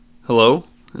Hello,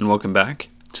 and welcome back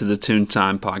to the Tune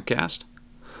Time podcast.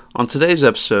 On today's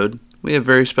episode, we have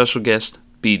very special guest,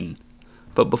 Beaton.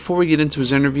 But before we get into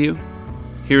his interview,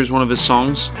 here's one of his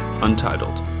songs,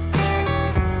 Untitled.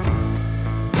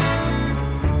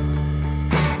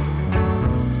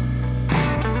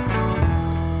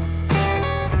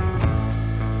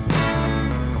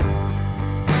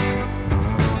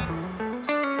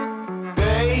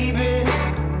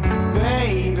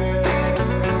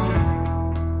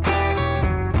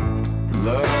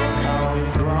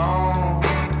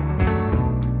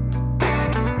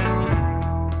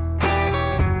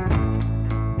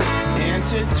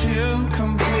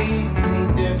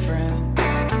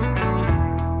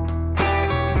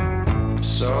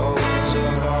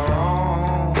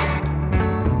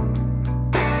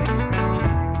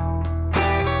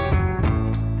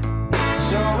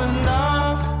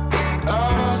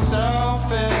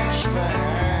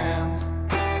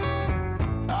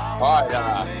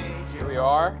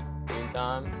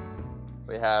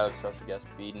 We have special guest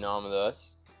Beaton on with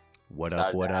us. What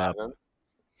up?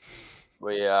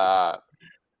 We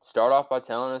start off by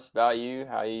telling us about you,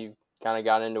 how you kind of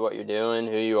got into what you're doing,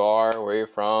 who you are, where you're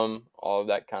from, all of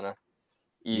that kind of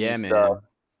easy stuff.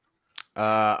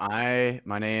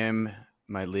 Man.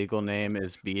 My legal name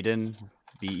is Beaton,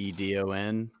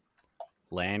 Bedon,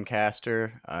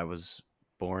 Lancaster. I was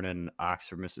born in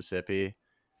Oxford, Mississippi.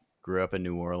 Grew up in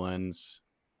New Orleans.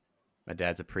 My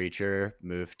dad's a preacher,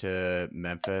 moved to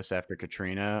Memphis after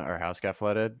Katrina. Our house got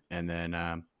flooded, and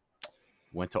then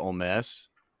went to Ole Miss.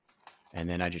 And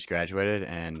then I just graduated,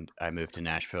 and I moved to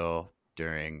Nashville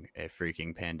during a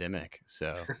freaking pandemic.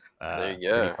 So there you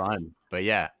go. Pretty fun. But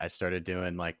yeah, I started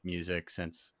doing like music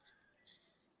since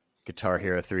Guitar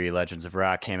Hero 3 Legends of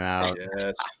Rock came out,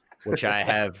 Yes. which I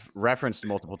have referenced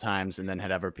multiple times, and then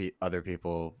had other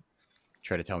people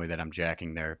try to tell me that I'm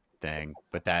jacking their thing,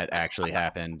 but that actually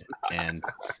happened. And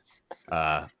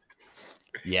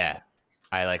yeah,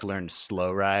 I like learned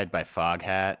Slow Ride by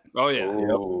Foghat. Oh yeah.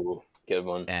 Ooh, good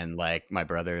one. And like my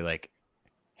brother like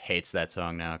hates that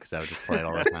song now because I would just play it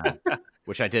all the time,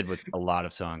 which I did with a lot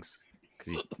of songs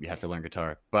because you have to learn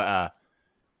guitar. But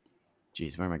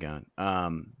geez, where am I going?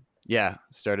 Yeah,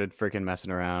 started freaking messing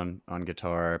around on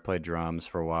guitar. Played drums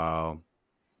for a while.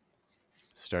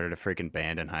 Started a freaking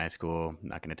band in high school. I'm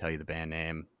not going to tell you the band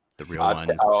name. The real ones.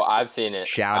 I've seen it.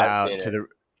 Shout out to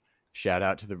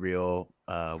the real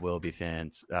Willoughby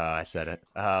fans. I said it.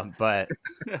 But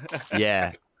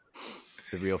yeah,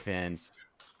 the real fans.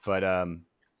 But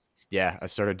yeah, I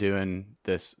started doing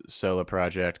this solo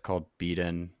project called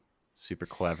Beaton. Super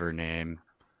clever name.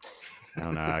 I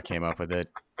don't know how I came up with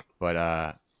it,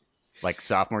 but like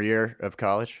sophomore year of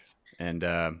college, and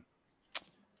now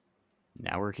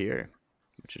we're here,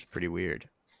 which is pretty weird.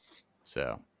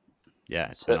 So yeah,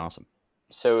 it's been awesome.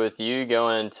 So with you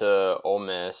going to Ole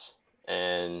Miss,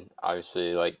 and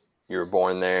obviously like you were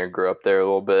born there, grew up there a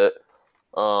little bit.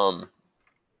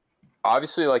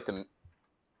 Obviously like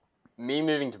me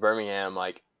moving to Birmingham,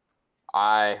 like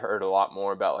I heard a lot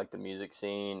more about like the music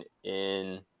scene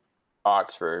in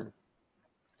Oxford.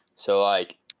 So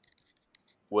like,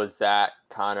 was that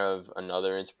kind of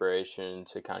another inspiration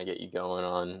to kind of get you going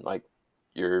on like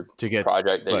your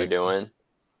project that you're doing?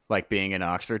 Like being in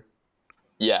Oxford?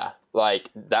 Yeah, like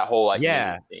that whole like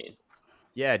music scene.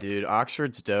 Yeah, dude,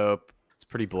 Oxford's dope. It's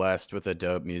pretty blessed with a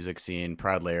dope music scene.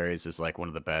 Proud Larry's is like one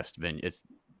of the best It's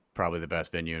probably the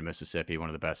best venue in Mississippi, one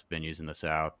of the best venues in the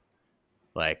South.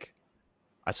 Like,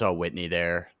 I saw Whitney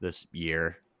there this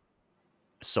year.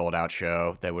 Sold out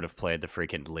show. They would have played the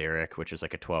freaking Lyric, which is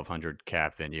like a 1,200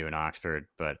 cap venue in Oxford,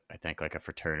 but I think like a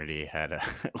fraternity had a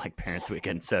like parents'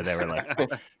 weekend, so they were like,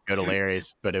 go to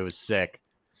Larry's. But it was sick.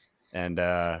 And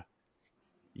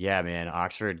yeah, man,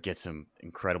 Oxford gets some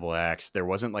incredible acts.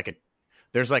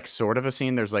 There's like sort of a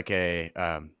scene. There's like a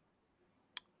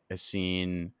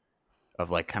scene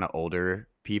of like kind of older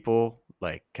people,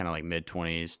 like kind of like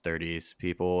mid-20s, 30s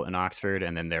people in Oxford,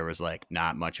 and then there was like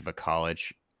not much of a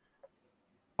college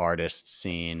artist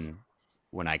scene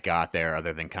when I got there,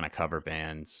 other than kind of cover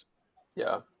bands.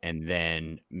 Yeah. And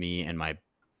then me and my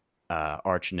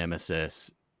arch nemesis,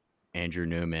 Andrew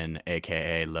Newman,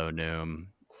 aka Low Noom,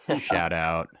 shout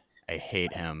out. I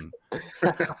hate him.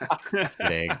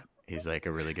 He's like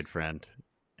a really good friend,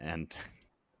 and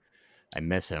I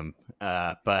miss him.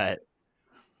 But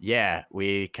yeah,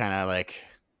 we kind of like,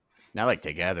 not like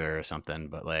together or something,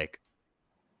 but like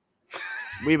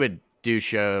we would do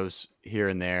shows here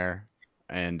and there,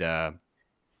 and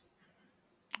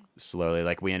slowly,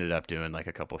 like we ended up doing like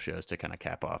a couple shows to kind of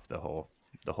cap off the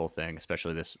whole thing,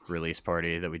 especially this release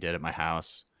party that we did at my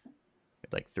house. We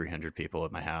had like 300 people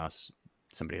at my house.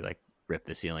 Somebody like ripped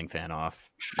the ceiling fan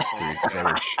off.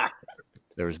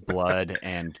 There was blood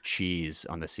and cheese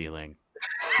on the ceiling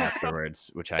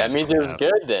afterwards, which I had That to means it clean was up.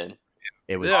 good then.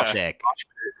 It was Yeah. sick.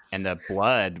 And the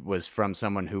blood was from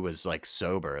someone who was like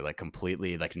sober, like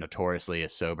completely, like notoriously a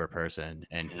sober person.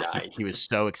 And Nice. he was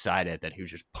so excited that he was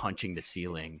just punching the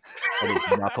ceiling and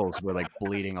his knuckles were like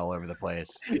bleeding all over the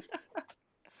place.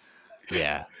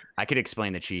 Yeah. I could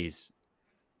explain the cheese,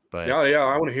 but Yeah,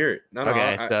 I want to hear it. No,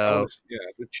 Okay, so-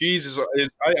 the cheese is. I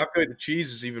feel like the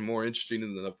cheese is even more interesting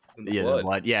than the yeah, blood. the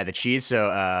blood. Yeah, the cheese.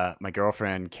 So my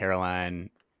girlfriend, Caroline,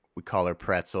 we call her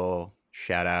Pretzel.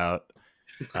 Shout out.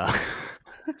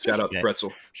 Shout out to Yeah.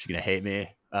 Pretzel. She's going to hate me.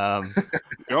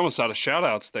 You're almost out of shout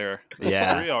outs there. That's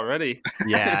Yeah. 3 already.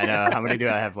 Yeah, I know. How many do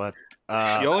I have left?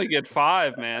 You only get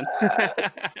 5, man.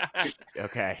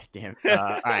 Okay, damn.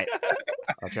 All right,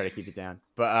 I'll try to keep it down.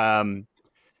 But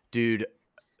dude,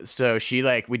 so she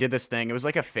like we did this thing. It was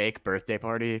like a fake birthday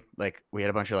party. Like we had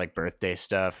a bunch of like birthday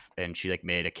stuff, and she like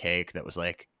made a cake that was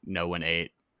like no one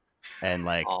ate, and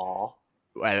like Aw.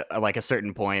 at like a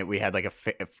certain point, we had like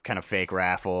a kind of fake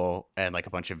raffle and like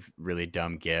a bunch of really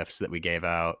dumb gifts that we gave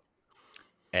out,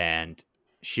 and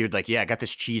she would like, yeah, I got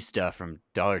this cheese stuff from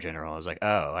Dollar General. I was like,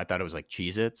 oh, I thought it was like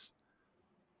Cheez-Its,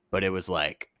 but it was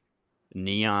like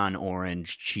neon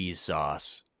orange cheese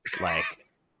sauce.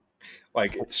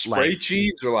 Like spray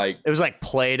cheese or like It was like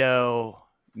Play-Doh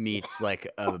meets like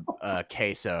a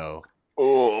queso.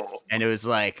 Oh. And it was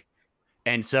like,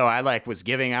 and so I like was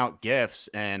giving out gifts,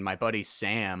 and my buddy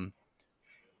Sam,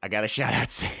 I got to shout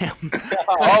out Sam.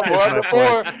 Oh, what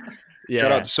before? Yeah.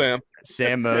 shout out to Sam.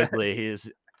 Sam Mosley, he's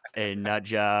a nut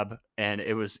job, and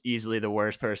it was easily the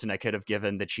worst person I could have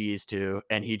given the cheese to.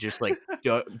 And he just like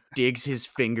digs his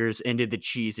fingers into the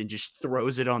cheese and just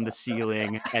throws it on the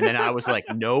ceiling. And then I was like,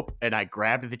 nope. And I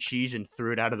grabbed the cheese and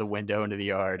threw it out of the window into the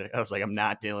yard. I was like, I'm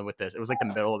not dealing with this. It was like the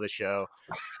middle of the show.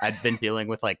 I'd been dealing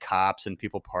with like cops and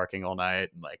people parking all night,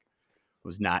 and like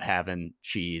was not having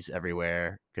cheese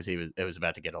everywhere because it was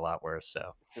about to get a lot worse.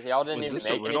 So So y'all didn't Was even this a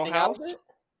make rental anything out of house? it?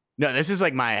 no, this is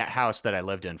like my house that I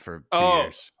lived in for 2 Oh,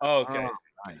 years. okay.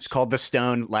 It's called The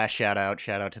Stone. Last shout out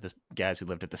to the guys who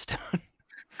lived at The Stone.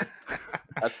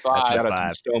 That's fine. That's Shout out to five.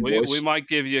 the Stone We Boys. might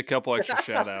give you a couple extra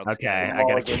shout outs. Okay, I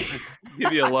gotta Mulligan.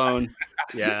 Give you a loan.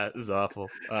 yeah, this is awful.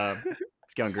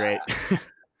 It's going great.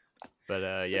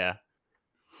 But yeah,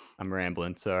 I'm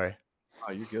rambling. Sorry.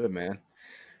 Oh, you're good, man.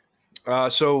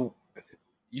 So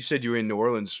you said you were in New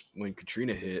Orleans when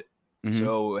Katrina hit. Mhm.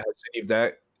 So has any of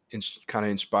that kind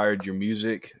of inspired your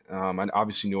music? And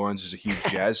obviously New Orleans is a huge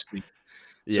jazz scene.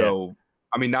 Yeah. So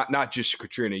I mean, not just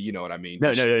Katrina. You know what I mean?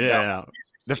 No. Just-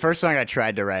 The first song I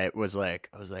tried to write was like,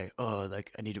 I was like, oh,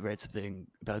 like I need to write something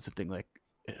about something like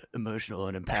emotional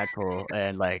and impactful,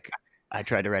 and like I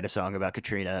tried to write a song about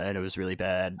Katrina, and it was really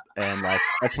bad. And like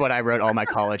that's what I wrote all my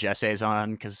college essays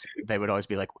on, because they would always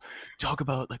be like, talk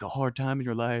about like a hard time in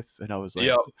your life, and I was like,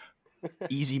 Yep.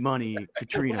 easy money,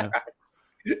 Katrina.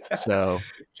 So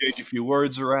Change a few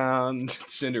words around,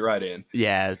 send it right in.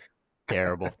 yeah,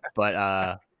 terrible.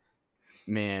 But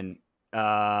man,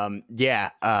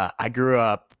 I grew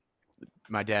up,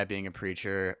 my dad being a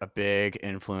preacher, a big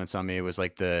influence on me was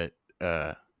like the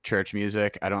church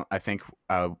music. I think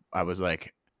I was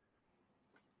like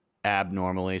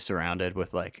abnormally surrounded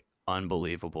with like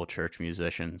unbelievable church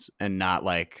musicians, and not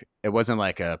like, it wasn't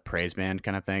like a praise band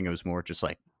kind of thing. It was more just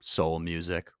like soul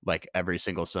music. Like every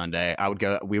single Sunday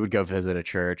we would go visit a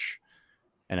church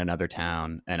in another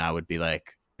town, and I would be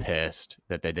like pissed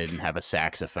that they didn't have a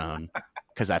saxophone,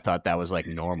 because I thought that was like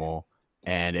normal.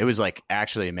 And it was like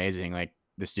actually amazing. Like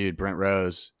this dude, Brent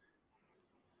Rose,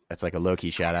 that's like a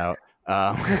low-key shout out.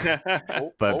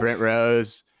 But Brent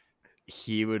Rose,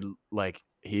 he would like,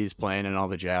 he's playing in all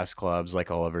the jazz clubs like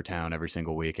all over town every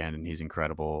single weekend, and he's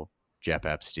incredible. Jeff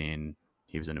Epstein,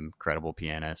 he was an incredible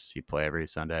pianist. He'd play every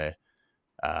Sunday.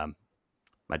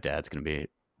 My dad's gonna be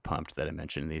pumped that I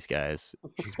mentioned these guys.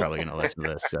 He's probably gonna listen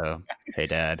to this. So hey,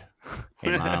 Dad.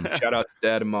 Hey, Mom. Shout out to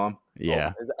Dad and Mom.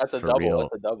 Yeah, That's a for double. real.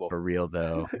 That's a double. for real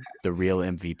though. The real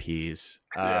MVPs.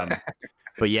 Yeah.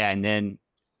 But yeah, and then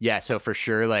so for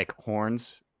sure, like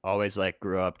horns. Always like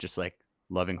grew up just like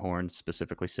loving horns,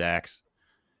 specifically sax,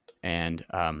 and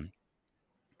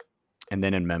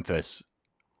then in Memphis,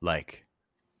 like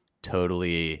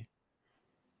totally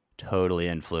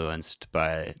influenced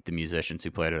by the musicians who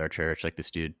played at our church, like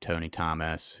this dude Tony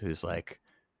Thomas, who's like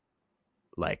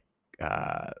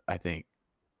I think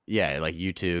like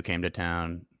U2 came to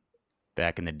town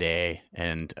back in the day,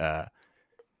 and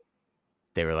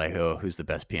they were like, oh, who's the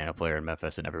best piano player in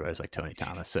Memphis? And everybody's like, Tony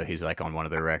Thomas. So he's like on one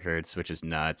of their records, which is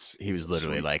nuts. He was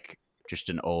literally Sweet. like just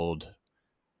an old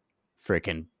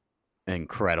freaking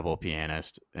incredible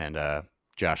pianist, and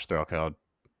Josh Threlkeld.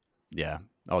 Yeah,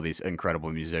 all these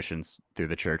incredible musicians through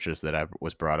the churches that I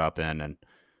was brought up in, and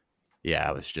yeah,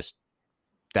 I was just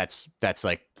that's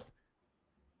like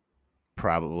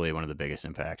probably one of the biggest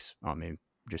impacts on me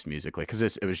just musically, because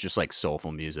it was just like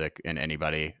soulful music, and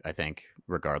anybody, I think,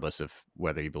 regardless of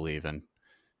whether you believe in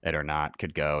it or not,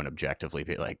 could go and objectively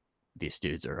be like, these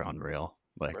dudes are unreal.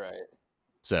 Like, Right.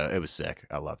 so it was sick.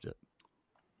 I loved it.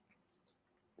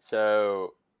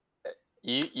 So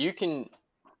you can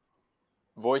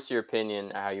voice your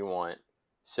opinion how you want.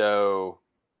 So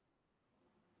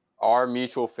our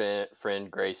mutual friend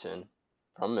Grayson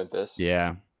from Memphis,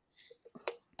 Yeah,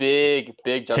 big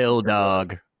Justin Hill Timberlake,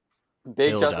 Dog. big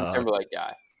Hill Justin Dog. Timberlake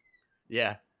guy.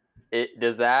 Yeah,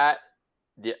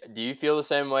 Do you feel the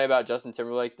same way about Justin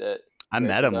Timberlake that I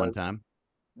met Grayson him does? one time.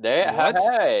 What?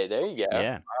 Hey, there you go.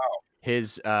 Yeah,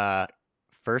 his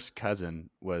first cousin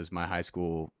was my high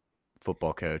school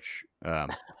football coach.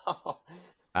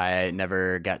 I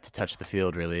never got to touch the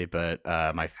field really, but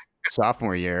my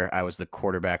sophomore year, I was the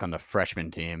quarterback on the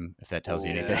freshman team, if that tells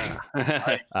you anything.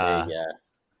 Yeah. There you go.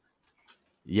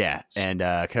 Yeah, and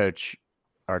our coach,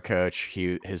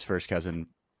 his first cousin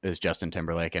is Justin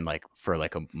Timberlake, and like for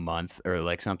like a month or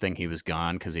like something, he was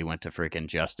gone because he went to freaking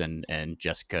Justin and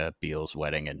Jessica Biel's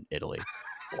wedding in Italy.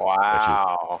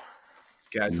 Wow.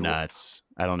 Casual. Nuts.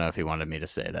 I don't know if he wanted me to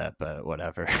say that, but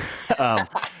whatever.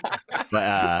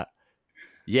 But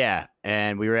yeah,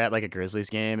 and we were at like a Grizzlies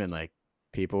game, and like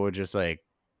people would just like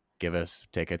give us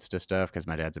tickets to stuff because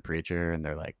my dad's a preacher, and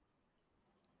they're like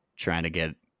trying to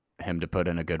get him to put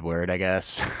in a good word, I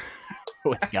guess,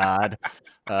 with God.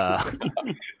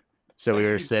 So we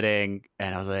were sitting,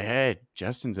 and I was like, "Hey,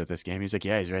 Justin's at this game." He's like,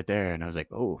 "Yeah, he's right there." And I was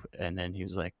like, "Oh." And then he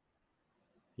was like,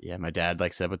 "Yeah, my dad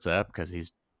like said what's up because he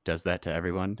does that to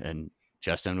everyone." And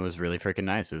Justin was really freaking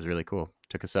nice. It was really cool.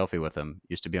 Took a selfie with him.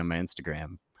 Used to be on my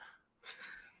Instagram.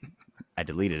 I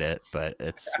deleted it, but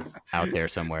it's out there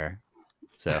somewhere.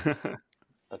 So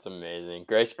That's amazing.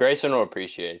 Grayson will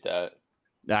appreciate that.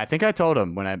 I think I told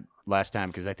him last time,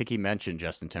 because I think he mentioned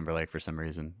Justin Timberlake for some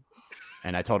reason,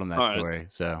 and I told him that All right. story.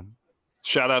 So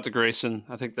Shout out to Grayson.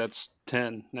 I think that's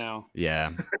 10 now.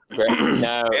 yeah,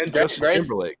 No, And Justin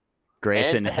Timberlake.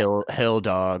 Grayson And- Hill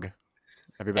Dog.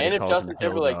 Everybody and if calls Justin him Hill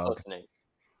Timberlake's Dog. listening,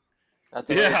 that's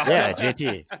Yeah. Yeah,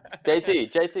 JT.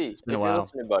 JT. been a If while. you're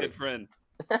listening, buddy. Good friend.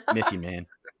 Miss you, man.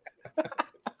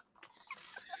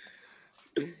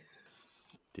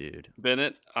 Dude.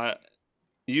 Bennett,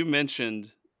 you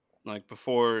mentioned like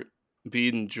before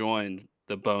Beeden joined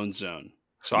the Bone Zone.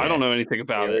 So I don't know anything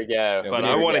about Here we it. go. But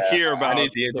Here I we want to hear I about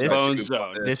need the the inside Bone scoop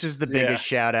on Zone. This is the Yeah. biggest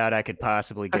shout out I could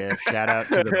possibly give. Shout out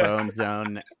to the Bone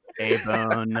Zone,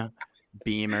 A-Bone,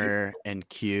 Beamer, and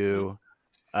Q.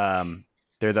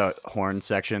 They're the horn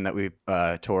section that we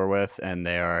tour with, and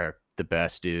they are the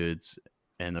best dudes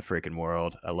in the freaking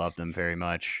world. I love them very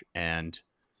much. And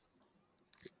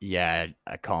yeah,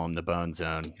 I call them the Bone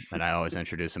Zone, and I always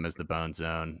introduce them as the Bone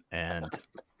Zone. And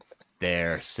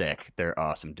they're sick. They're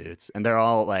awesome dudes. And they were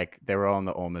all in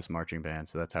the Ole Miss marching band.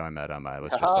 So that's how I met them. I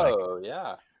was just like,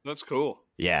 yeah. That's cool.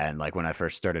 yeah. And like when I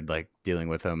first started like dealing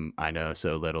with them, I know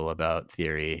so little about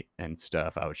theory and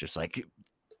stuff. I was just like,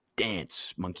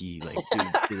 dance, monkey, like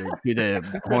do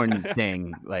the horn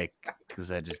thing. Like, cause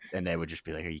and they would just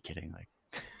be like, are you kidding? Like,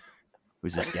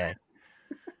 who's this guy?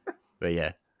 But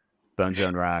yeah, Bone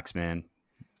Zone rocks, man.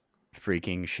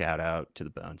 Freaking shout out to the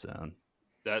Bone Zone.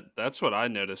 That's what I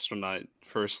noticed when I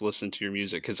first listened to your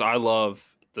music, because I love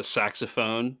the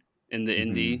saxophone in the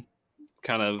indie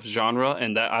kind of genre,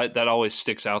 and that always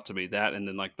sticks out to me. That, and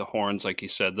then like the horns, like you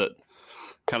said, that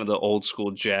kind of the old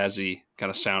school jazzy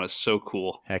kind of sound is so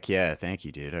cool. Heck yeah, thank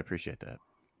you, dude. I appreciate that.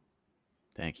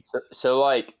 Thank you. So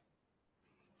like,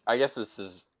 I guess this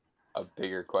is a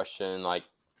bigger question, like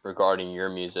regarding your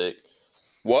music.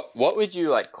 What would you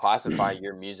like classify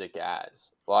your music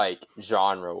as, like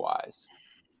genre wise?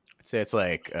 I'd say it's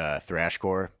like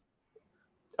thrashcore.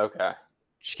 Okay.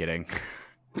 Just kidding.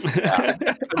 Yeah.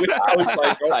 I was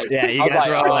like, oh, Yeah, you I was guys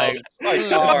were all like,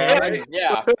 all right.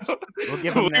 Yeah. we'll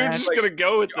give We them were that. just gonna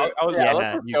go with it. I was Yeah, Yeah,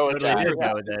 let's just you go with totally that. did Yeah.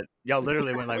 go with it. Y'all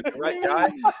literally went like, the right guy. I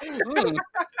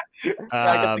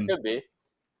guess it could be.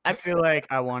 I feel like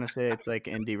I want to say it's like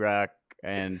indie rock,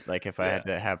 and like if I had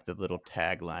to have the little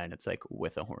tagline, it's like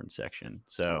with a horn section.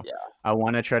 So Yeah. I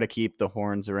want to try to keep the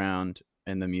horns around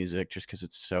in the music just because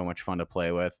it's so much fun to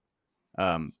play with.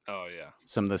 Oh yeah.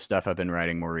 Some of the stuff I've been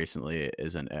writing more recently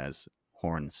isn't as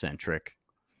horn centric,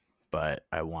 but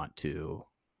I want to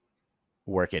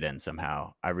work it in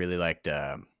somehow. I really liked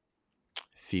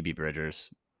Phoebe Bridgers'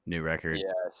 new record.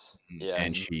 Yes. And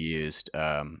Yes. she used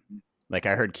like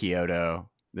I heard Kyoto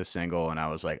this single, and I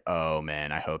was like, oh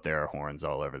man, I hope there are horns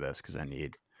all over this because I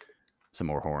need some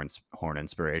more horn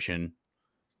inspiration,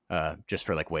 just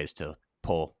for like ways to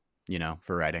pull,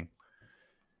 for writing.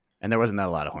 And there wasn't that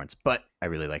a lot of horns, but I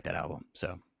really like that album.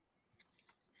 So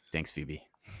thanks, Phoebe.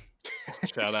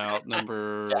 Shout out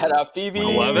number Shout out Phoebe.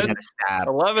 11? You gotta stop.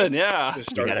 11, yeah. Just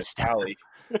started gotta a stop. tally.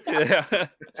 Yeah.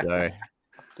 Sorry.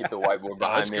 Keep the whiteboard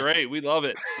behind That's me. great. We love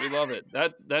it. We love it.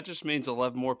 That just means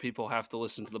 11 more people have to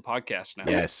listen to the podcast now.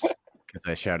 Yes, because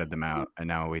I shouted them out, and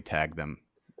now we tag them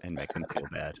and make them feel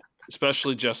bad.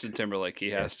 Especially Justin Timberlake. He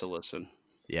has Yes. to listen.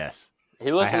 Yes.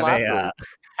 He listened last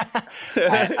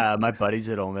week. My buddies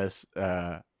at Ole Miss,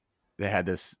 they had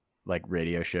this like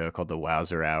radio show called the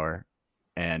Wowzer Hour,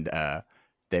 and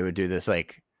they would do this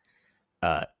like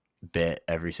bit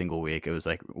every single week. It was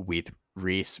like with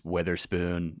Reese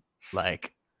Witherspoon,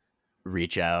 like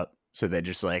reach out. So they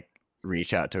just like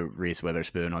reach out to Reese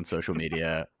Witherspoon on social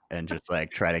media and just like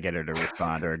try to get her to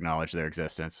respond or acknowledge their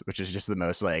existence, which is just the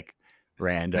most like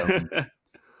random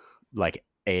like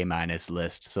A-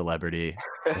 list celebrity.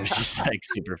 It's just like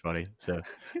super funny. So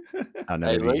I don't know.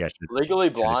 Hey, Maybe you guys should Legally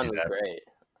try to Blonde do was that. great.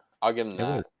 I'll give him It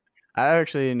that. was. I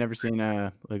actually never seen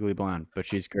Legally Blonde, but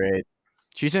she's great.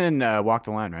 She's in Walk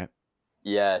the Line, right?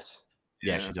 Yes.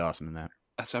 Yeah, Yeah. she's awesome in that.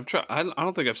 I'm trying. I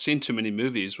don't think I've seen too many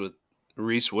movies with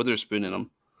Reese Witherspoon in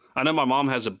them. I know my mom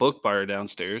has a book by her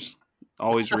downstairs.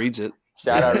 Always reads it.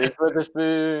 Shout out Reese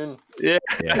Witherspoon. Yeah.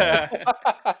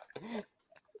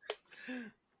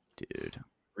 Dude.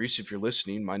 Reese, if you're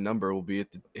listening, my number will be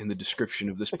in the description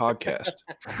of this podcast.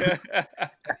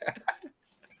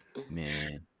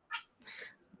 Man.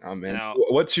 Oh man, Now-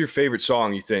 what's your favorite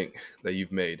song you think that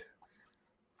you've made,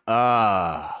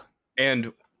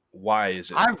 and why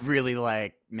is it? I really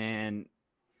like Mookie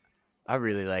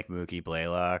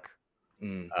Blaylock,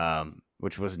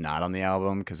 which was not on the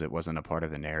album because it wasn't a part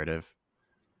of the narrative.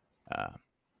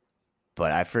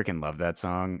 But I freaking love that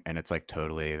song, and it's like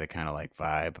totally the kind of like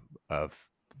vibe of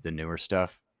the newer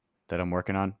stuff that I'm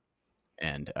working on,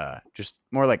 and just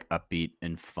more like upbeat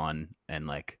and fun and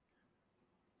like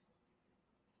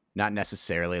not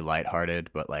necessarily lighthearted,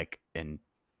 but like I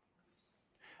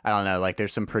don't know, like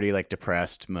there's some pretty like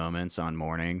depressed moments on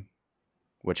Morning,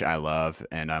 which I love,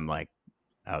 and I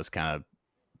was kind of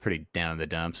pretty down in the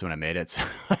dumps when I made it, so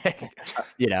like,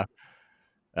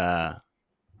 I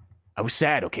was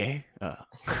sad, okay,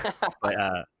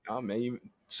 but Oh man,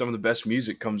 some of the best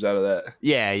music comes out of that.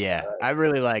 yeah, I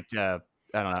really liked. I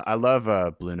don't know, I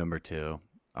love Blue Number 2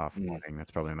 off Morning.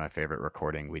 That's probably my favorite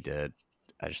recording we did.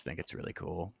 I just think it's really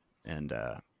cool, and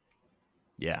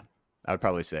yeah, I would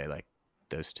probably say like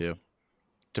those two.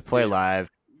 To play live,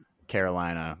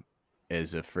 Carolina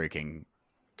is a freaking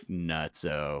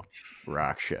nutso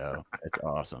rock show. It's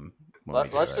awesome. when we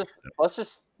do Let's it.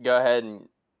 just go ahead and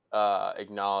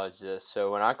acknowledge this.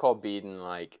 So when I called Beaton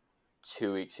like 3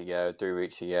 weeks ago,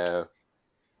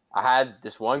 I had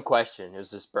this one question. It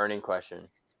was this burning question.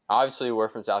 Obviously, we're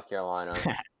from South Carolina,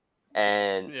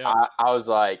 and Yeah. I was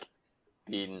like,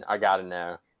 Beaton, I gotta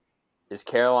know, is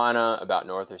Carolina about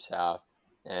North or South?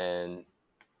 And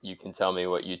you can tell me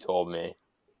what you told me.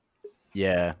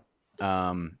 Yeah.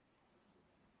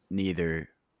 Neither.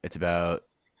 It's about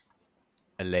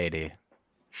a lady.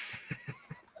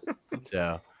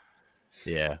 So,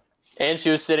 yeah. And she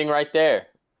was sitting right there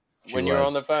She when you were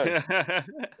on the was. phone,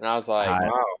 and I was like, Hi.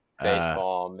 Wow.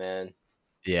 facepalm, man.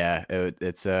 Yeah,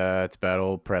 it's about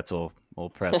old pretzel.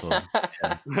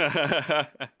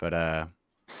 But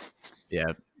yeah,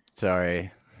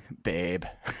 sorry, babe.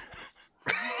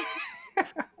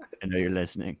 I know you're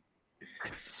listening.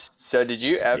 So did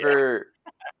you ever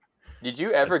go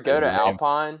to lame.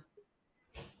 Alpine?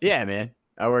 Yeah, man.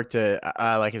 I worked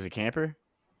like as a camper.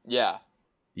 Yeah.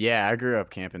 Yeah, I grew up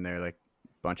camping there. Like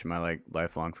a bunch of my like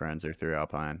lifelong friends are through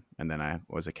Alpine, and then I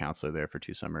was a counselor there for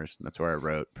 2 summers. And that's where I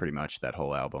wrote pretty much that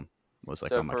whole album. Was like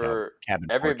So on my for cabin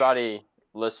porch. everybody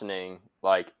listening,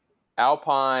 like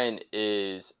Alpine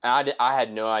is, I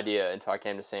had no idea until I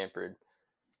came to Sanford.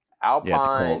 Yeah, it's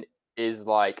Alpine cool. is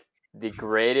like the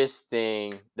greatest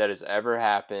thing that has ever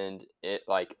happened,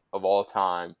 like of all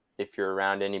time. If you're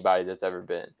around anybody that's ever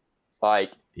been,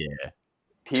 like Yeah,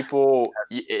 people,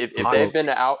 if People- they've been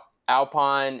to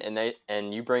Alpine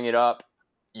and you bring it up,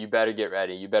 you better get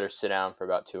ready. You better sit down for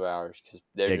about 2 hours because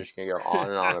they're Yeah. just gonna go on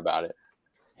and on about it.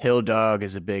 Hill Dog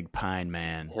is a big pine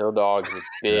man. Hill Dog is a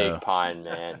big Yeah. pine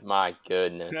man. My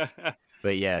goodness.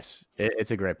 But yes,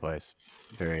 it's a great place.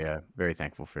 Very very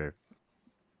thankful for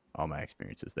all my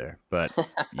experiences there. But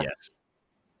yes,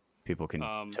 people can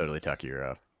totally tuck you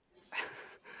up.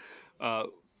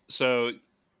 So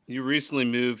you recently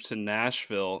moved to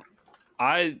Nashville.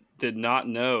 I did not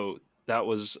know that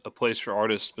was a place for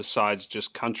artists besides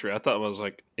just country. I thought it was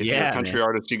like if you're a Yeah, country man.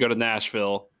 artist, you go to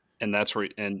Nashville, and that's where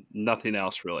and nothing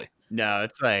else really. No,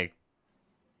 it's like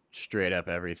straight up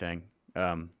everything.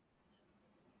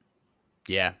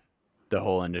 Yeah, the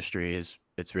whole industry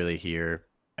it's really here,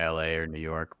 LA or New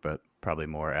York, but probably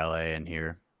more LA and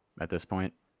here at this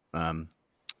point.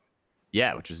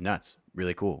 Yeah, which is nuts.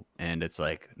 Really cool. And it's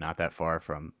like not that far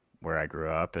from where I grew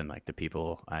up and like the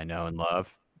people I know and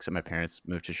love. Except my parents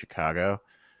moved to Chicago,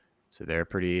 so they're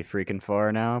pretty freaking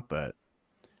far now, but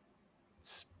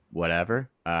it's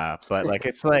whatever. But like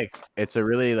it's a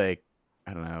really like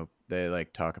I don't know, they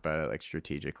like talk about it like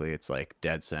strategically. It's like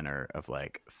dead center of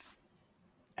like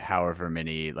however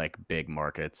many like big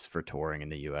markets for touring in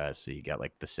the US. So you got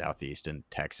like the Southeast and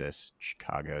Texas,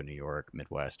 Chicago, New York,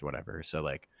 Midwest, whatever. So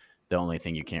like the only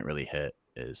thing you can't really hit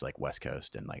is like West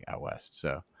Coast and like out west.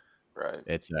 So Right.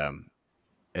 it's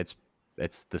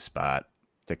it's the spot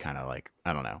to kind of like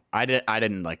I don't know. I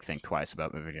didn't like think twice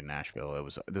about moving to Nashville.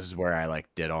 This is where I like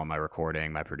did all my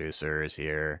recording. My producer is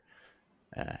here,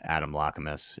 Adam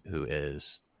Lockamus, who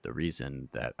is the reason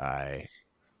that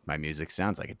my music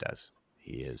sounds like it does.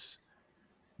 He is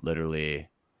literally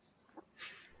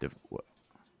the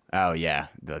oh yeah,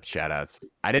 the shout outs.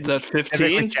 I Is didn't that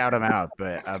specifically 15? shout him out,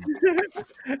 but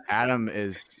Adam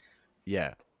is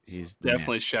yeah, he's the man.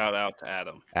 Definitely shout out to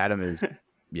Adam. Adam is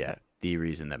yeah, the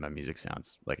reason that my music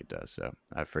sounds like it does. So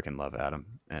I freaking love Adam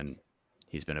and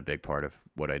he's been a big part of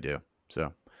what I do.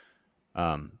 So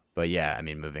but yeah, I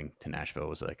mean moving to Nashville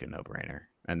was like a no-brainer.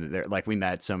 And there like we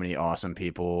met so many awesome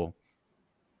people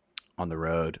on the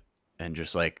road and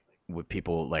just like with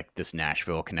people like this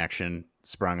Nashville connection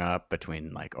sprung up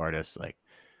between like artists like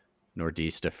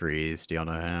Nordista Freeze. Do y'all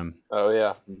know him? Oh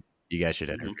yeah. You guys should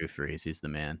interview Freeze. He's the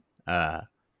man.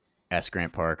 S.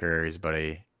 Grant Parker, his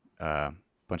buddy,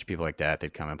 bunch of people like that.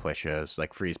 They'd come and play shows.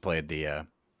 Like Freeze played the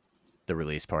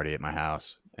release party at my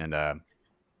house, and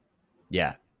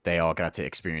yeah, they all got to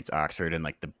experience Oxford in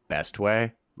like the best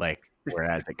way. Like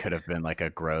whereas it could have been like a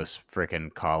gross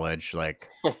freaking college like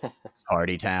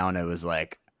party town, it was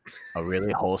like a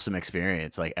really wholesome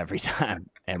experience like every time,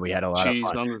 and we had a lot Cheese of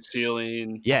fun. on the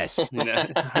ceiling. Yes,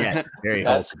 yeah, very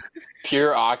That's wholesome.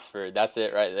 pure Oxford. That's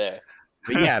it right there.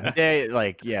 But yeah, but they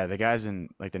like the guys in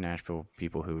like the Nashville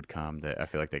people who would come, that I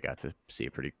feel like they got to see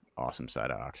a pretty awesome side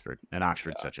of Oxford. And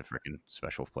Oxford's such a freaking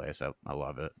special place. I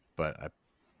love it, but I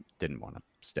didn't want to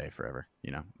stay forever.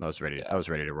 You know, I was ready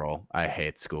to roll. I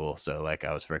hate school, so like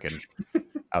I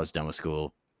was done with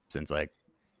school since like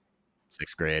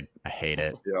 6th grade. I hate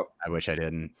it. Yep. I wish I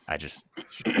didn't. I just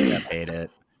straight up hate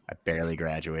it. I barely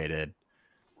graduated.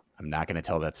 I'm not going to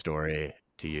tell that story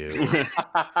to you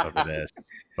over this,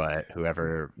 but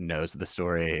whoever knows the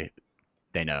story,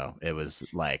 they know it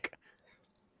was like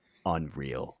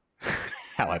unreal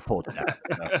how I pulled it out.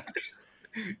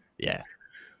 So, yeah,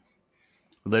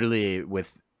 literally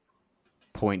with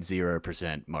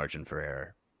 0.0% margin for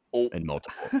error in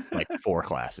multiple, like 4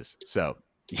 classes. So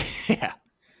yeah,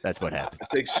 that's what happened.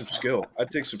 It takes some skill. I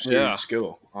take some serious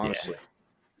skill, honestly.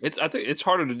 I think it's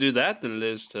harder to do that than it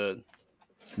is to.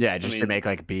 Yeah, just mean, to make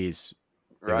like B's.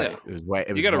 Right. It was way.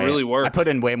 You got to really work. I put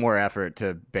in way more effort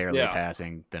to barely Yeah.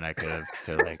 passing than I could have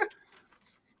to like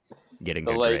getting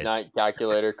The good late grades. night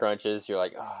calculator crunches. You're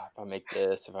like, oh, if I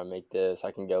make this, I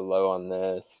can go low on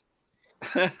this.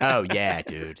 Oh yeah,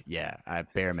 dude. Yeah,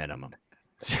 bare minimum.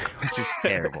 Which is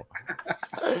terrible.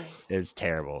 It was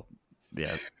terrible.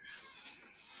 Yeah.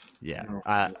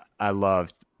 Yeah. I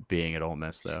loved being at Ole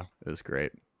Miss though. It was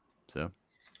great. So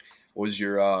What was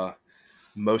your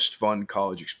most fun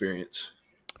college experience?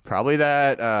 probably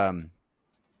that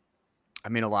I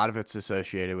mean a lot of it's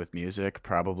associated with music.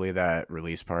 Probably that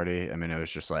release party. I mean it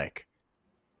was just like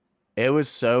it was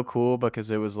so cool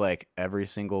because it was like every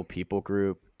single people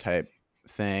group type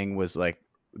thing was like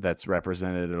that's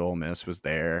represented at Ole Miss was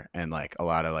there, and like a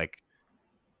lot of like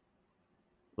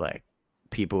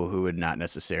people who would not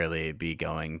necessarily be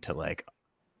going to like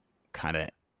kind of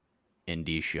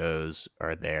indie shows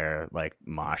are there like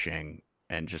moshing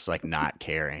and just like not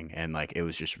caring, and like it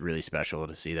was just really special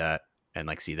to see that and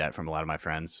like see that from a lot of my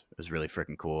friends. It was really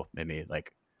freaking cool. Made me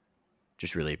like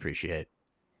just really appreciate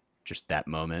just that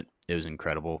moment. It was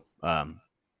incredible.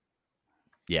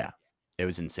 Yeah, it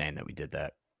was insane that we did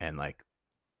that, and like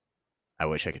I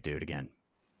wish I could do it again.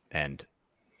 And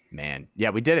man, yeah,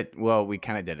 we did it. Well, we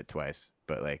kind of did it twice,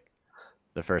 but like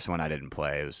the first one I didn't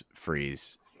play. It was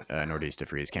Freeze, Nordista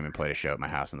Freeze came and played a show at my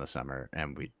house in the summer,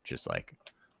 and we just like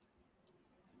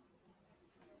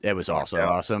it was also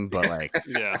awesome, but like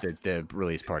Yeah. the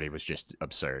release party was just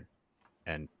absurd,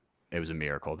 and it was a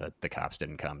miracle that the cops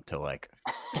didn't come till like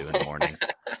 2 in the morning.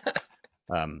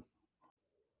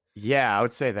 Yeah, I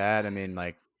would say that. I mean,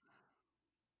 like,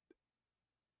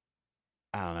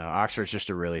 I don't know. Oxford's just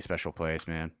a really special place,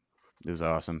 man. It was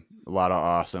awesome. A lot of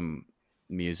awesome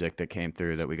music that came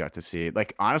through that we got to see.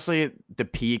 Like, honestly, the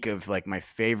peak of like my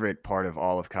favorite part of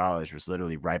all of college was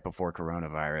literally right before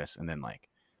coronavirus, and then like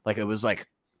it was like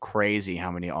crazy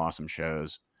how many awesome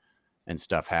shows and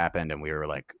stuff happened, and we were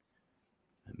like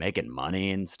making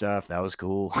money and stuff. That was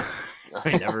cool.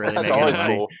 We never really That's make any always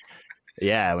money. cool.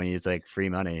 Yeah, when it's like free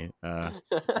money, you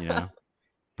know.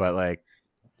 But like,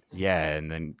 yeah,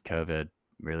 and then COVID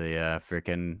really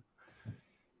freaking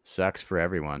sucks for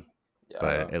everyone. Yeah.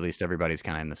 But at least everybody's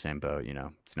kind of in the same boat, you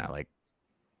know. It's not like,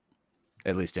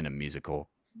 at least in a musical,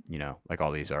 you know, like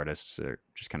all these artists are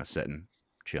just kind of sitting,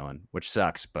 chilling, which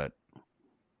sucks, but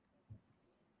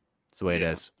it's the way it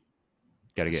Yeah. is.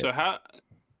 Got to get. So how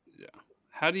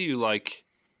do you like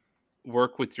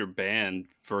work with your band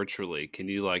virtually? Can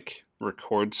you like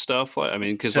record stuff? Like, I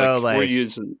mean, because So like we're like,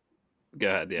 using. Go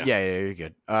ahead. Yeah. yeah, you're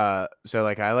good. So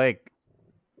like I like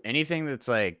anything that's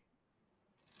like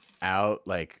out,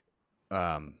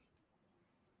 um,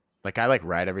 like I like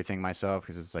write everything myself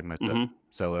because it's like my hmm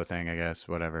solo thing, I guess.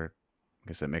 Whatever. I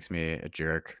guess it makes me a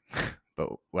jerk, but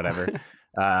whatever.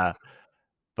 uh,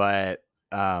 but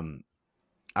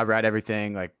I write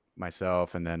everything like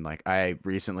myself, and then like I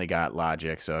recently got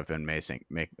Logic, so I've been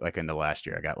make like in the last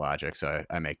year I got Logic, so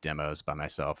I make demos by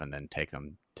myself and then take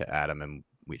them to Adam, and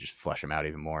we just flesh them out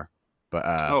even more. But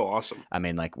Oh, awesome. I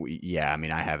mean, like I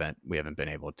mean, we haven't been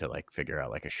able to like figure out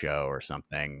like a show or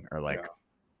something, or Yeah. like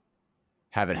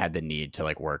haven't had the need to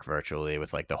like work virtually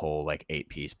with like the whole like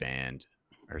 8-piece band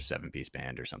or 7-piece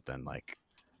band or something, like,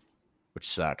 which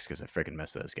sucks because I freaking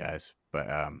miss those guys. But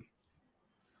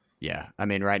yeah, I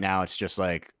mean, right now it's just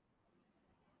like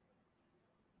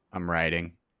I'm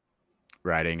writing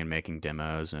and making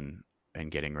demos and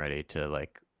getting ready to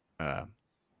like uh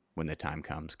when the time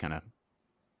comes, kind of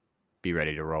be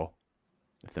ready to roll,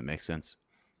 if that makes sense.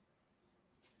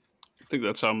 I think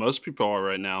that's how most people are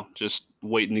right now, just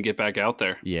waiting to get back out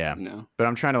there. Yeah, You know. but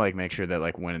I'm trying to like make sure that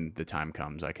like when the time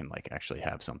comes I can like actually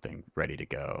have something ready to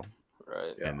go,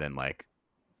 Right. Yeah. and then like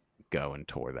go and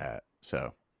tour that.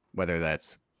 So whether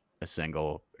that's a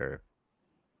single or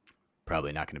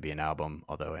probably not going to be an album,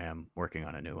 although I am working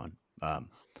on a new one, and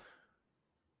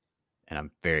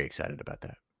I'm very excited about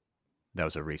that. That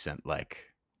was a recent like,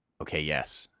 okay,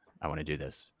 yes, I want to do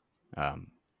this,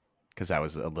 because that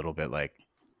was a little bit like,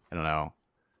 I don't know,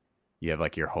 you have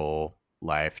like your whole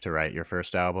life to write your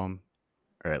first album,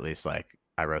 or at least like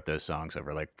I wrote those songs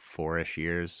over like 4-ish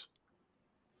years,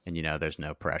 and you know there's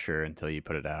no pressure until you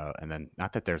put it out, and then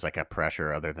not that there's like a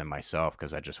pressure other than myself,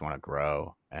 because I just want to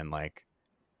grow and like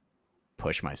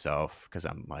push myself because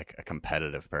I'm like a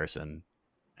competitive person,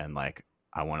 and like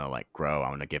I want to like grow, I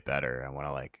want to get better, I want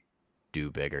to like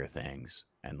do bigger things,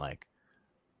 and like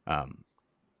um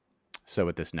so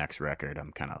with this next record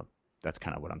I'm kind of, that's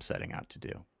kind of what I'm setting out to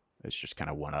do. It's just kind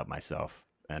of one up myself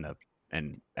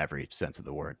in every sense of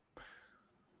the word.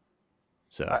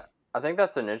 So I think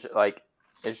that's like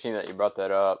interesting that you brought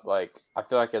that up. Like I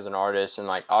feel like as an artist, and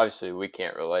like obviously we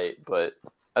can't relate, but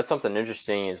that's something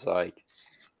interesting. Is like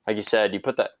you said,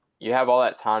 you have all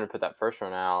that time to put that first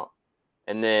one out,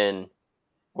 and then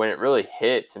when it really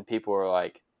hits and people are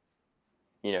like,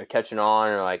 catching on,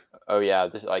 or like, oh yeah,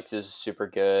 this is super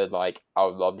good. Like I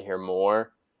would love to hear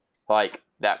more. Like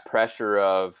that pressure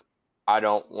of I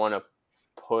don't want to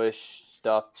push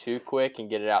stuff too quick and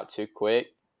get it out too quick,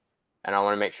 and I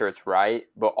want to make sure it's right,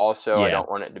 but also I yeah, don't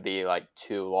want it to be like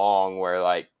too long where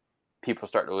like people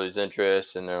start to lose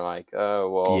interest and they're like, oh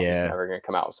well, he's yeah, never gonna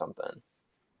come out with something.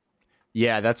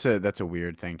 yeah, that's a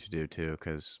weird thing to do too,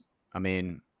 because I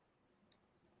mean,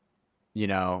 you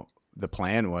know, the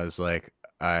plan was like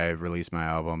I released my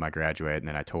album, I graduate, and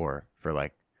then I tour for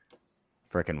like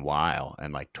freaking while,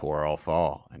 and like tour all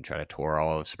fall and try to tour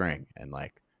all of spring, and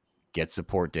like get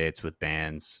support dates with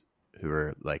bands who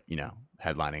are like, you know,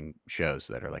 headlining shows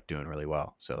that are like doing really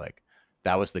well. So like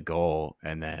that was the goal,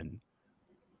 and then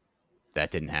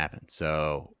that didn't happen.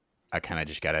 So I kind of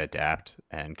just got to adapt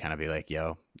and kind of be like,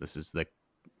 yo, this is the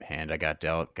hand I got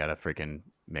dealt. Got to freaking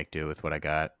make do with what I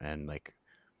got and like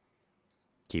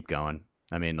keep going.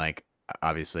 I mean, like,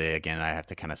 obviously, again, I have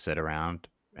to kind of sit around,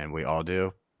 and we all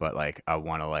do, but like, I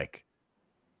want to like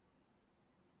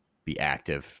be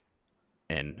active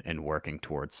and working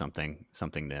towards something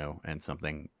new and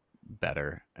something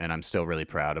better. And I'm still really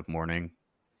proud of Morning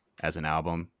as an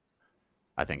album.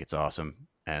 I think it's awesome,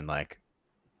 and like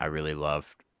I really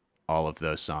loved all of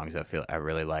those songs. I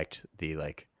really liked the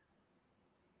like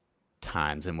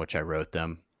times in which I wrote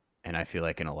them, and I feel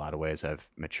like in a lot of ways I've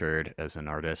matured as an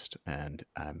artist, and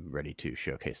I'm ready to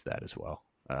showcase that as well.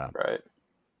 Right.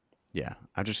 Yeah,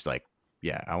 I'm just like,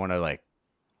 yeah, I want to like,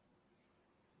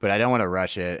 but I don't want to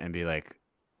rush it and be like,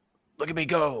 look at me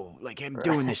go, like I'm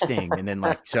doing this thing, and then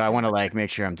like, so I want to like make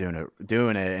sure I'm doing it,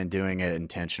 and doing it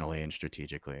intentionally and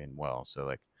strategically and well. So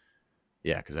like,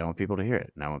 yeah, because I want people to hear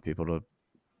it, and I want people to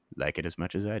like it as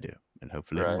much as I do, and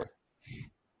hopefully Right. more.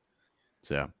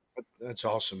 So That's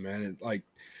awesome, man. And like,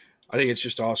 I think it's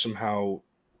just awesome how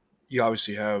you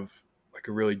obviously have like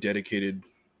a really dedicated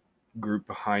group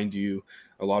behind you,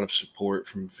 a lot of support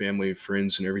from family,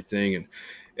 friends, and everything, and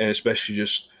especially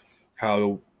just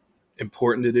how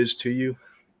important it is to you,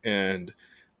 and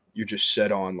you're just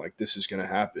set on like this is going to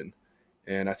happen.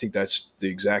 And I think that's the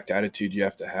exact attitude you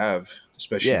have to have,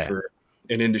 especially yeah, for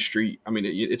an industry. I mean,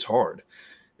 it's hard.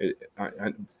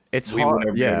 it's We will hard.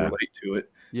 never be able to Yeah, relate to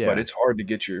it, but yeah, it's hard to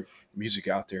get your music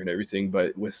out there and everything.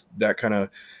 But with that kind of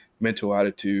mental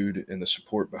attitude and the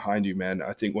support behind you, man,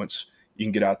 I think once you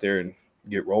can get out there and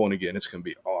get rolling again, it's going to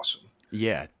be awesome.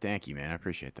 yeah. Thank you, man. I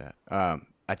appreciate that.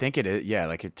 I think it is. Yeah,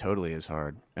 like it totally is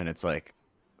hard, and it's like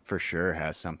for sure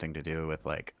has something to do with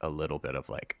like a little bit of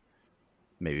like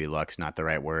maybe luck's not the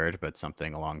right word, but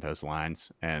something along those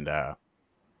lines. And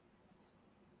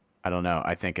I don't know.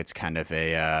 I think it's kind of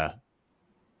a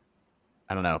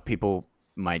I don't know. People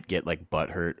might get like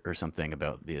butthurt or something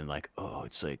about being like, oh,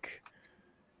 it's like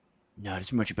not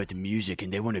as much about the music,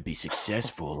 and they want to be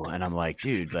successful. And I'm like,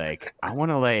 dude, like I want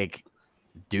to like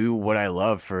do what I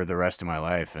love for the rest of my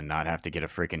life and not have to get a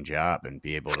freaking job and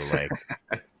be able to like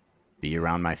be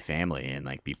around my family and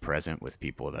like be present with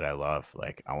people that I love.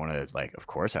 Like I want to like, of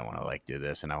course I want to like do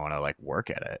this, and I want to like work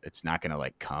at it. It's not going to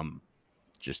like come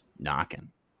just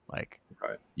knocking. Like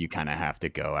Right. you kind of have to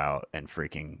go out and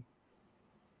freaking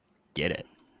get it.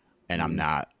 And I'm Mhm.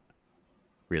 not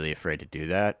really afraid to do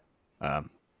that. Um,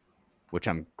 which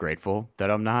I'm grateful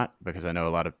that I'm not, because I know a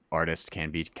lot of artists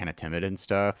can be kind of timid and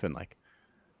stuff. And like,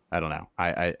 I don't know.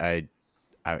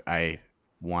 I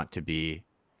want to be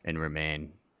and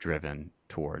remain driven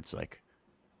towards like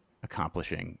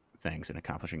accomplishing things and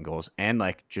accomplishing goals, and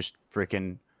like just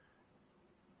freaking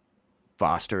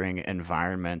fostering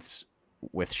environments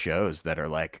with shows that are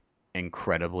like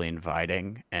incredibly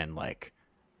inviting and like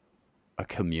a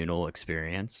communal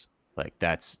experience. Like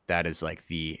that is like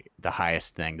the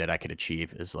highest thing that I could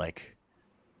achieve is like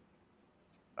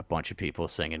a bunch of people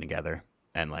singing together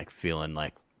and like feeling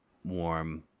like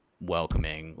warm,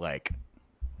 welcoming, like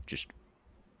just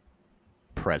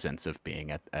presence of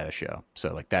being at a show.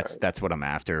 So like Right. that's what I'm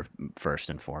after first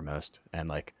and foremost. And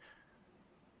like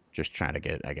just trying to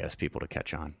get, I guess, people to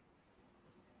catch on,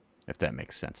 if that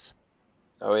makes sense.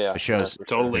 Oh yeah. The No, show's for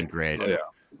sure. Totally. been great. Oh yeah.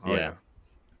 Oh Yeah. yeah.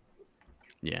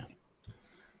 Yeah.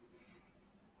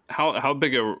 How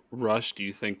big a rush do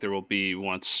you think there will be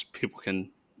once people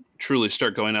can truly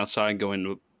start going outside and going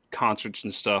to concerts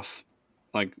and stuff?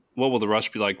 Like, what will the rush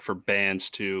be like for bands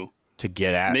to To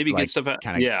get at maybe get like stuff out?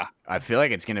 kind of, Yeah, I feel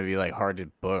like it's going to be like hard to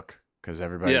book because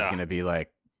everybody's yeah, going to be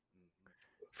like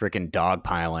freaking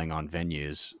dogpiling on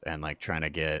venues and like trying to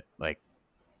get like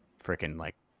freaking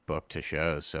like booked to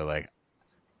shows. So like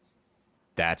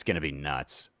that's going to be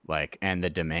nuts. Like, and the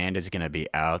demand is going to be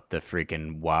out the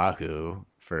freaking wahoo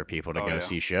for people to oh go yeah,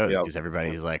 see shows Yep. because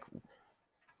everybody's like,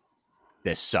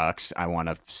 this sucks. I want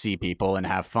to see people and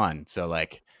have fun. So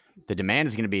like the demand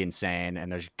is going to be insane,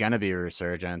 and there's going to be a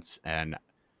resurgence, and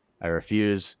I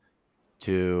refuse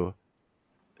to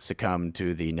succumb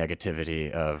to the negativity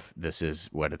of this is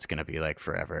what it's going to be like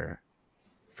forever.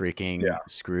 Yeah. Freaking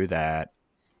screw that.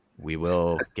 We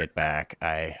will get back,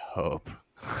 I hope,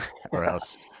 or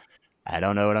else I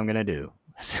don't know what I'm going to do.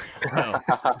 So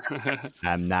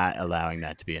I'm not allowing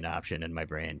that to be an option in my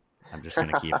brain. I'm just going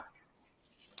to keep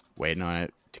waiting on